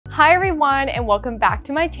Hi everyone, and welcome back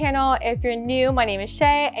to my channel. If you're new, my name is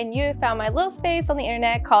Shae and you have found my little space on the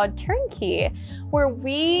internet called Turnkey, where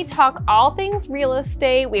we talk all things real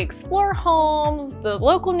estate. We explore homes, the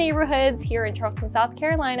local neighborhoods here in Charleston, South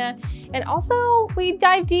Carolina, and also we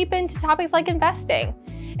dive deep into topics like investing.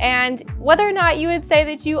 And whether or not you would say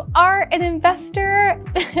that you are an investor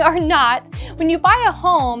or not, when you buy a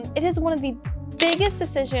home, it is one of the biggest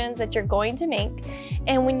decisions that you're going to make.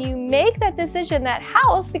 And when you make that decision, that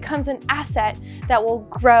house becomes an asset that will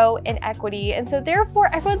grow in equity. And so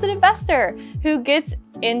therefore, everyone's an investor who gets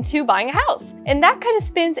into buying a house. And that kind of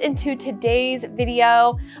spins into today's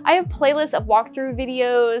video. I have playlists of walkthrough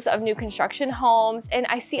videos of new construction homes, and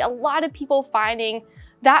I see a lot of people finding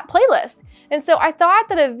that playlist. And so I thought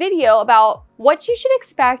that a video about what you should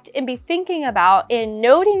expect and be thinking about and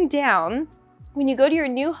noting down when you go to your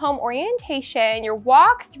new home orientation, your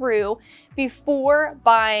walkthrough before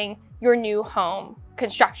buying your new home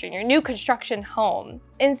construction, your new construction home.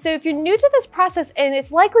 And so if you're new to this process, and it's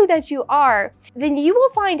likely that you are, then you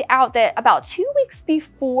will find out that about 2 weeks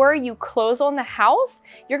before you close on the house,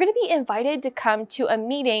 you're gonna be invited to come to a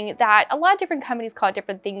meeting that a lot of different companies call it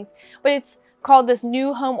different things, but it's called this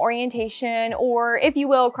new home orientation, or if you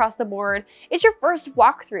will, across the board. It's your first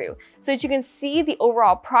walkthrough so that you can see the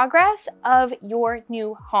overall progress of your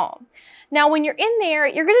new home. Now, when you're in there,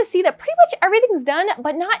 you're gonna see that pretty much everything's done,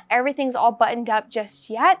 but not everything's all buttoned up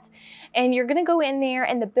just yet. And you're gonna go in there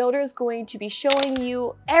and the builder is going to be showing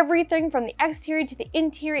you everything from the exterior to the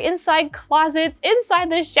interior, inside closets,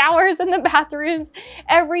 inside the showers and the bathrooms,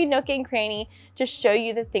 every nook and cranny, to show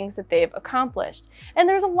you the things that they've accomplished. And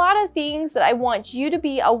there's a lot of things that I want you to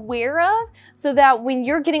be aware of so that when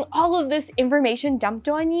you're getting all of this information dumped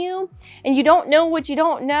on you and you don't know what you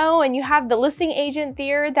don't know, and you have the listing agent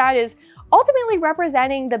there that is ultimately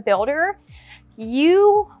representing the builder,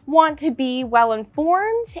 you want to be well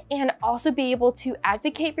informed and also be able to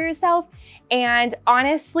advocate for yourself. And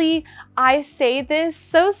honestly, I say this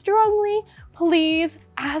so strongly, please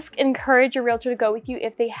ask, encourage your realtor to go with you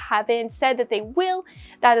if they haven't said that they will.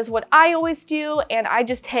 That is what I always do. And I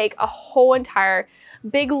just take a whole entire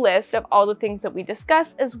big list of all the things that we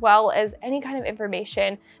discuss, as well as any kind of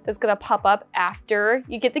information that's gonna pop up after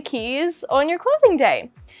you get the keys on your closing day.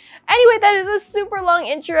 Anyway, that is a super long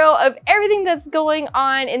intro of everything that's going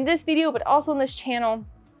on in this video, but also on this channel.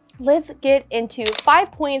 Let's get into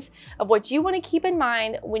 5 points of what you want to keep in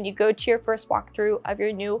mind when you go to your first walkthrough of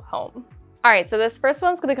your new home. All right, so this first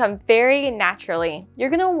one's going to come very naturally. You're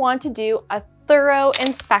going to want to do a thorough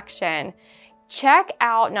inspection. Check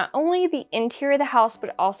out not only the interior of the house,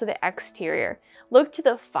 but also the exterior. Look to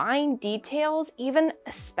the fine details, even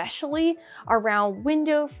especially around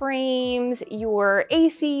window frames, your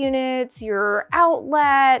AC units, your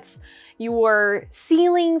outlets, your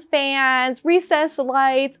ceiling fans, recessed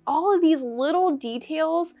lights, all of these little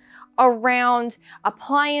details around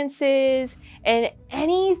appliances and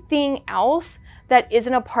anything else that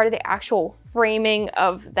isn't a part of the actual framing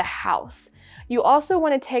of the house. You also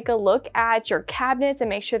want to take a look at your cabinets and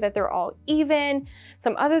make sure that they're all even.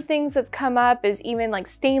 Some other things that's come up is even like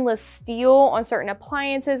stainless steel on certain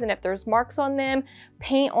appliances, and if there's marks on them,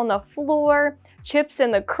 paint on the floor, chips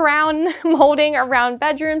in the crown molding around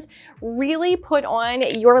bedrooms. Really put on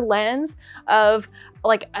your lens of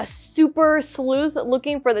like a super sleuth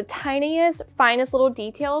looking for the tiniest, finest little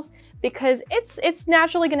details, because it's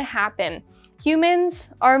naturally going to happen. Humans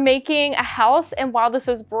are making a house, and while this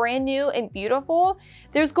is brand new and beautiful,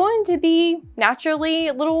 there's going to be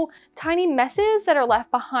naturally little tiny messes that are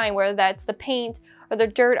left behind, whether that's the paint or the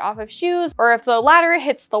dirt off of shoes, or if the ladder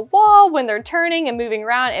hits the wall when they're turning and moving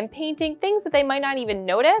around and painting, things that they might not even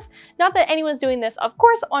notice. Not that anyone's doing this, of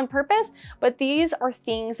course, on purpose, but these are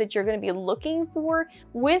things that you're going to be looking for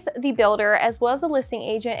with the builder as well as the listing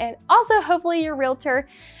agent, and also hopefully your realtor,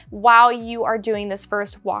 while you are doing this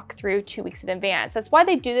first walkthrough 2 weeks in advance. That's why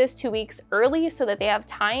they do this 2 weeks early, so that they have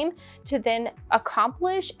time to then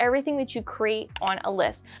accomplish everything that you create on a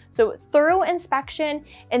list. So thorough inspection,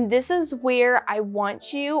 and this is where I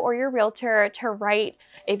want you or your realtor to write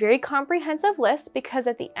a very comprehensive list, because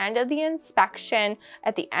at the end of the inspection,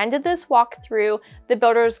 at the end of this walkthrough, the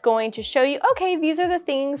builder is going to show you, okay, these are the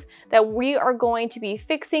things that we are going to be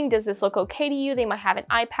fixing. Does this look okay to you? They might have an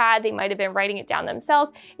iPad, they might have been writing it down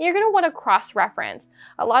themselves. You're going to want to cross-reference.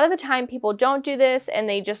 A lot of the time people don't do this and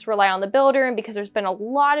they just rely on the builder, and because there's been a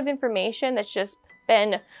lot of information that's just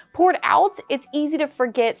been poured out, it's easy to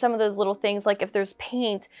forget some of those little things, like if there's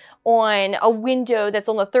paint on a window that's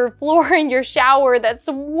on the 3rd floor in your shower that's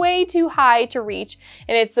way too high to reach,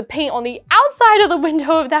 and it's the paint on the outside of the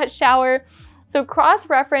window of that shower. So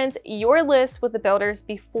cross-reference your list with the builders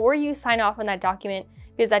before you sign off on that document,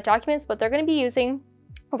 because that documents what they're going to be using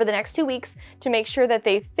over the next 2 weeks to make sure that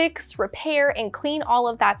they fix, repair, and clean all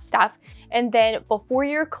of that stuff. And then before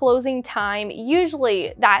your closing time,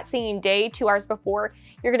 usually that same day, 2 hours before,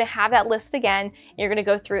 you're gonna have that list again. You're gonna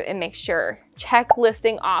go through and make sure, check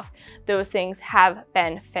listing off those things have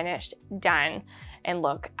been finished, done, and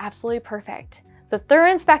look absolutely perfect. So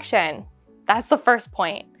thorough inspection, that's the first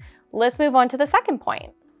point. Let's move on to the second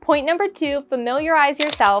point. Point number 2, familiarize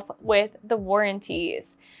yourself with the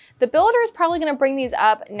warranties. The builder is probably going to bring these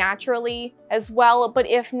up naturally as well, but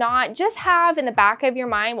if not, just have in the back of your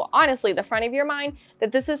mind, well, honestly, the front of your mind,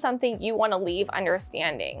 that this is something you want to leave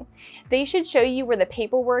understanding. They should show you where the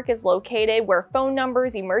paperwork is located, where phone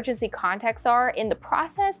numbers, emergency contacts are in the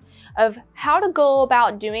process of how to go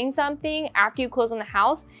about doing something after you close on the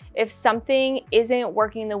house if something isn't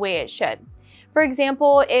working the way it should. For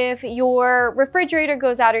example, if your refrigerator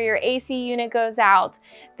goes out or your AC unit goes out,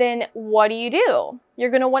 then what do? You're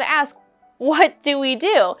gonna wanna ask, what do we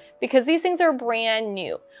do? Because these things are brand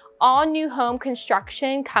new. All new home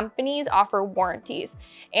construction companies offer warranties.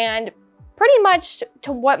 And pretty much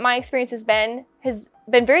to what my experience has been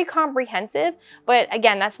very comprehensive. But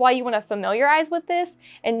again, that's why you wanna familiarize with this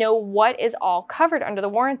and know what is all covered under the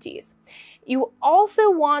warranties. You also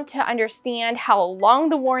want to understand how long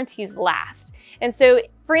the warranties last. And so,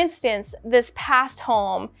 for instance, this past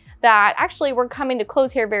home that actually we're coming to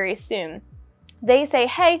close here very soon, they say,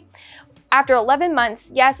 hey, after 11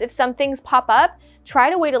 months, yes, if some things pop up, try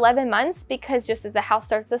to wait 11 months because just as the house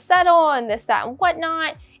starts to settle and this, that, and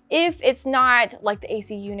whatnot, if it's not like the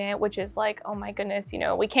AC unit, which is like, oh my goodness, you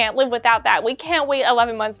know, we can't live without that. We can't wait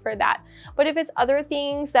 11 months for that. But if it's other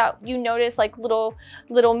things that you notice, like little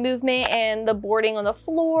movement in the boarding on the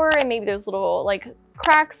floor, and maybe there's little like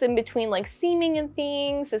cracks in between like seaming and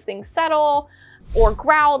things as things settle, or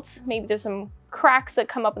grouts, maybe there's some cracks that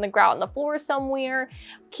come up in the grout on the floor somewhere.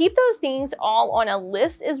 Keep those things all on a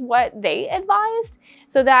list is what they advised,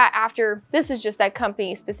 so that after, this is just that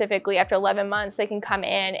company specifically, after 11 months, they can come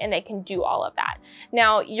in and they can do all of that.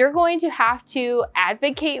 Now, you're going to have to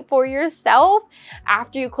advocate for yourself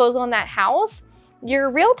after you close on that house. Your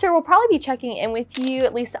realtor will probably be checking in with you,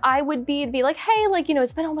 at least I would be, to be like, hey, like, you know,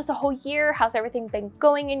 it's been almost a whole year. How's everything been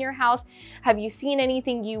going in your house? Have you seen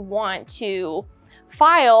anything you want to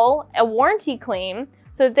file a warranty claim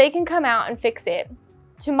so that they can come out and fix it?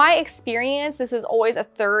 To my experience, this is always a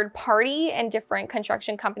third party, and different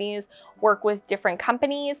construction companies work with different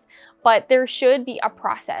companies, but there should be a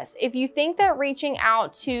process. If you think that reaching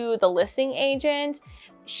out to the listing agent,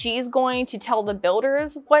 she's going to tell the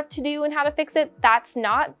builders what to do and how to fix it, that's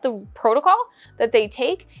not the protocol that they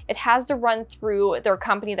take. It has to run through their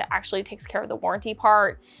company that actually takes care of the warranty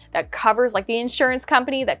part, that covers, like the insurance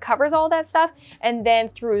company that covers all that stuff, and then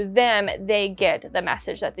through them, they get the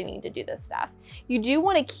message that they need to do this stuff. You do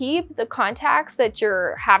want to keep the contacts that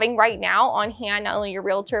you're having right now on hand, not only your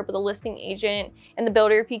realtor, but the listing agent and the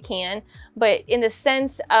builder if you can. But in the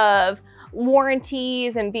sense of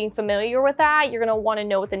warranties and being familiar with that, you're gonna wanna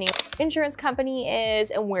know what the name of the insurance company is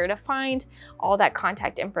and where to find all that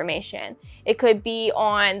contact information. It could be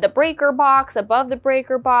on the breaker box, above the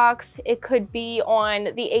breaker box. It could be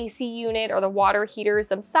on the AC unit or the water heaters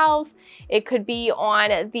themselves. It could be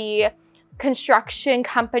on the construction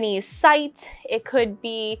company's site. It could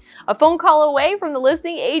be a phone call away from the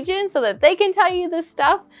listing agent so that they can tell you this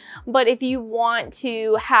stuff. But if you want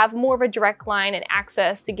to have more of a direct line and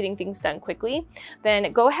access to getting things done quickly,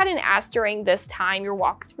 then go ahead and ask during this time, your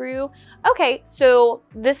walkthrough, okay, so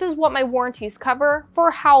this is what my warranties cover, for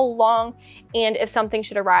how long, and if something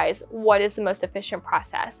should arise, what is the most efficient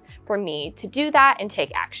process for me to do that and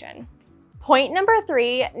take action? Point number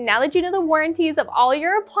 3, now that you know the warranties of all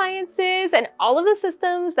your appliances and all of the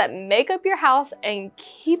systems that make up your house and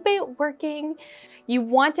keep it working, you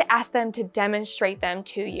want to ask them to demonstrate them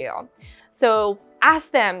to you. So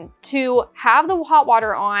ask them to have the hot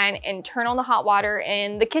water on and turn on the hot water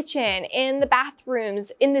in the kitchen, in the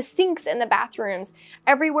bathrooms, in the sinks in the bathrooms,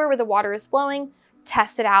 everywhere where the water is flowing.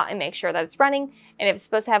 Test it out and make sure that it's running. And if it's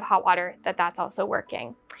supposed to have hot water, that's also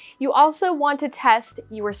working. You also want to test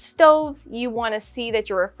your stoves. You want to see that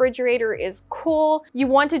your refrigerator is cool. You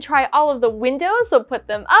want to try all of the windows, so put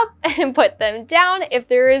them up and put them down. If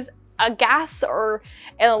there is a gas or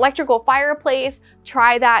an electrical fireplace,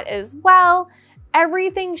 try that as well.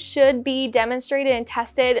 Everything should be demonstrated and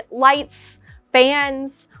tested. Lights,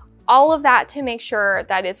 fans, all of that, to make sure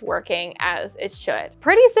that it's working as it should.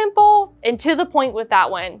 Pretty simple and to the point with that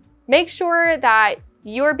one. Make sure that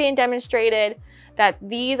you're being demonstrated, that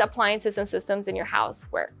these appliances and systems in your house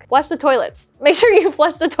work. Flush the toilets. Make sure you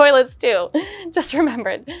flush the toilets too. Just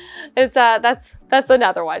remembered. That's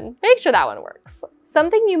another one. Make sure that one works.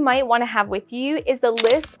 Something you might want to have with you is the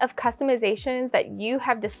list of customizations that you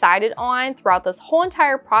have decided on throughout this whole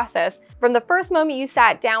entire process. From the first moment you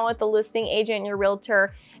sat down with the listing agent and your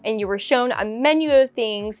realtor and you were shown a menu of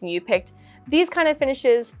things and you picked these kind of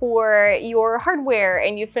finishes for your hardware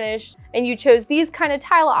and you chose these kind of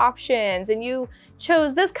tile options and you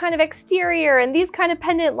chose this kind of exterior and these kind of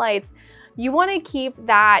pendant lights. You want to keep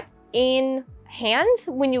that in hand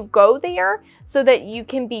when you go there so that you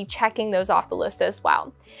can be checking those off the list as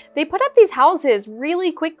well. They put up these houses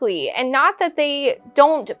really quickly, and not that they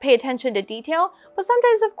don't pay attention to detail, but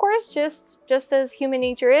sometimes, of course, just as human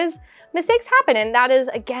nature is, mistakes happen, and that is,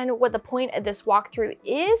 again, what the point of this walkthrough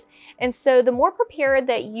is. And so the more prepared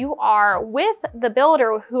that you are with the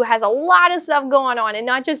builder who has a lot of stuff going on and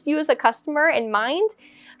not just you as a customer in mind,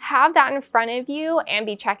 have that in front of you and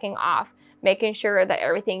be checking off, making sure that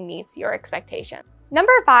everything meets your expectation.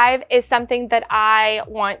 Number 5 is something that I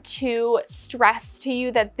want to stress to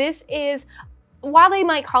you, that this is, while they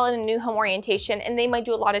might call it a new home orientation and they might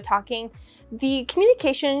do a lot of talking, the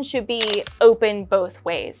communication should be open both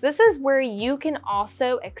ways. This is where you can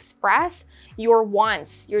also express your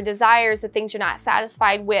wants, your desires, the things you're not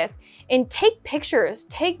satisfied with, and take pictures,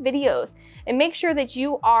 take videos, and make sure that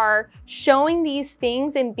you are showing these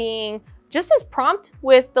things and being just as prompt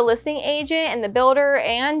with the listing agent and the builder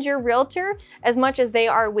and your realtor as much as they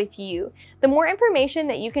are with you. The more information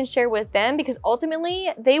that you can share with them, because ultimately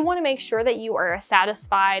they want to make sure that you are a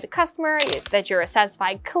satisfied customer, that you're a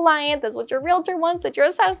satisfied client, that's what your realtor wants, that you're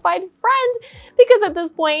a satisfied friend, because at this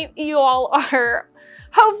point you all are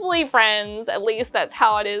hopefully friends. At least that's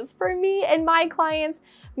how it is for me and my clients.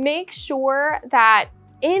 Make sure that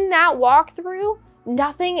in that walkthrough,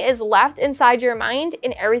 nothing is left inside your mind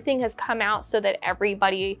and everything has come out so that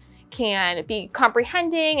everybody can be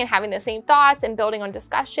comprehending and having the same thoughts and building on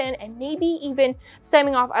discussion, and maybe even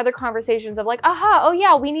stemming off other conversations of like, aha, oh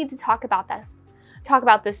yeah, we need to talk about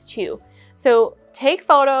this too. So take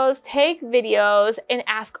photos, take videos, and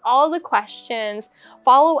ask all the questions.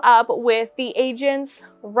 Follow up with the agents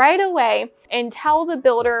right away and tell the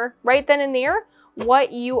builder right then and there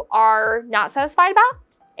what you are not satisfied about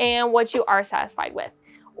and what you are satisfied with,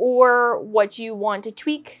 or what you want to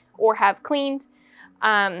tweak or have cleaned.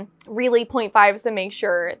 Really, point 5 is to make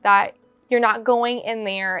sure that you're not going in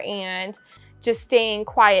there and just staying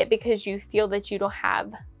quiet because you feel that you don't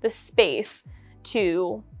have the space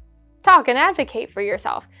to talk and advocate for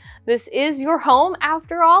yourself. This is your home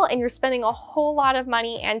after all, and you're spending a whole lot of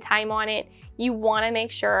money and time on it. You want to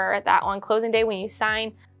make sure that on closing day when you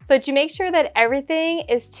sign, so that you make sure that everything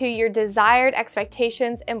is to your desired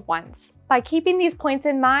expectations and wants. By keeping these points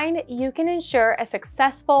in mind, you can ensure a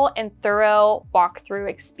successful and thorough walkthrough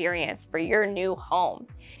experience for your new home.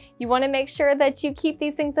 You want to make sure that you keep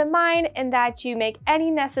these things in mind and that you make any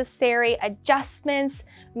necessary adjustments,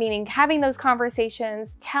 meaning having those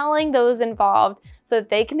conversations, telling those involved so that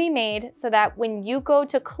they can be made so that when you go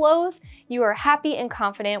to close, you are happy and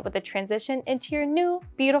confident with the transition into your new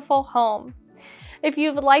beautiful home. If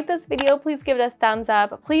you've liked this video, please give it a thumbs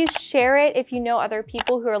up. Please share it if you know other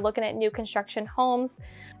people who are looking at new construction homes.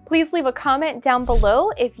 Please leave a comment down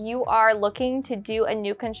below if you are looking to do a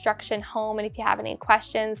new construction home and if you have any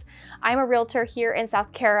questions. I'm a realtor here in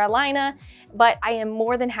South Carolina, but I am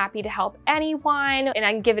more than happy to help anyone, and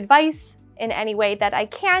I can give advice in any way that I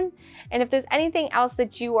can. And if there's anything else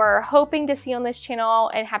that you are hoping to see on this channel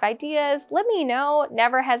and have ideas, let me know.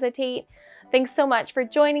 Never hesitate. Thanks so much for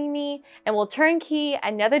joining me, and we'll turnkey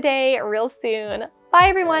another day real soon. Bye,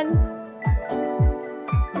 everyone.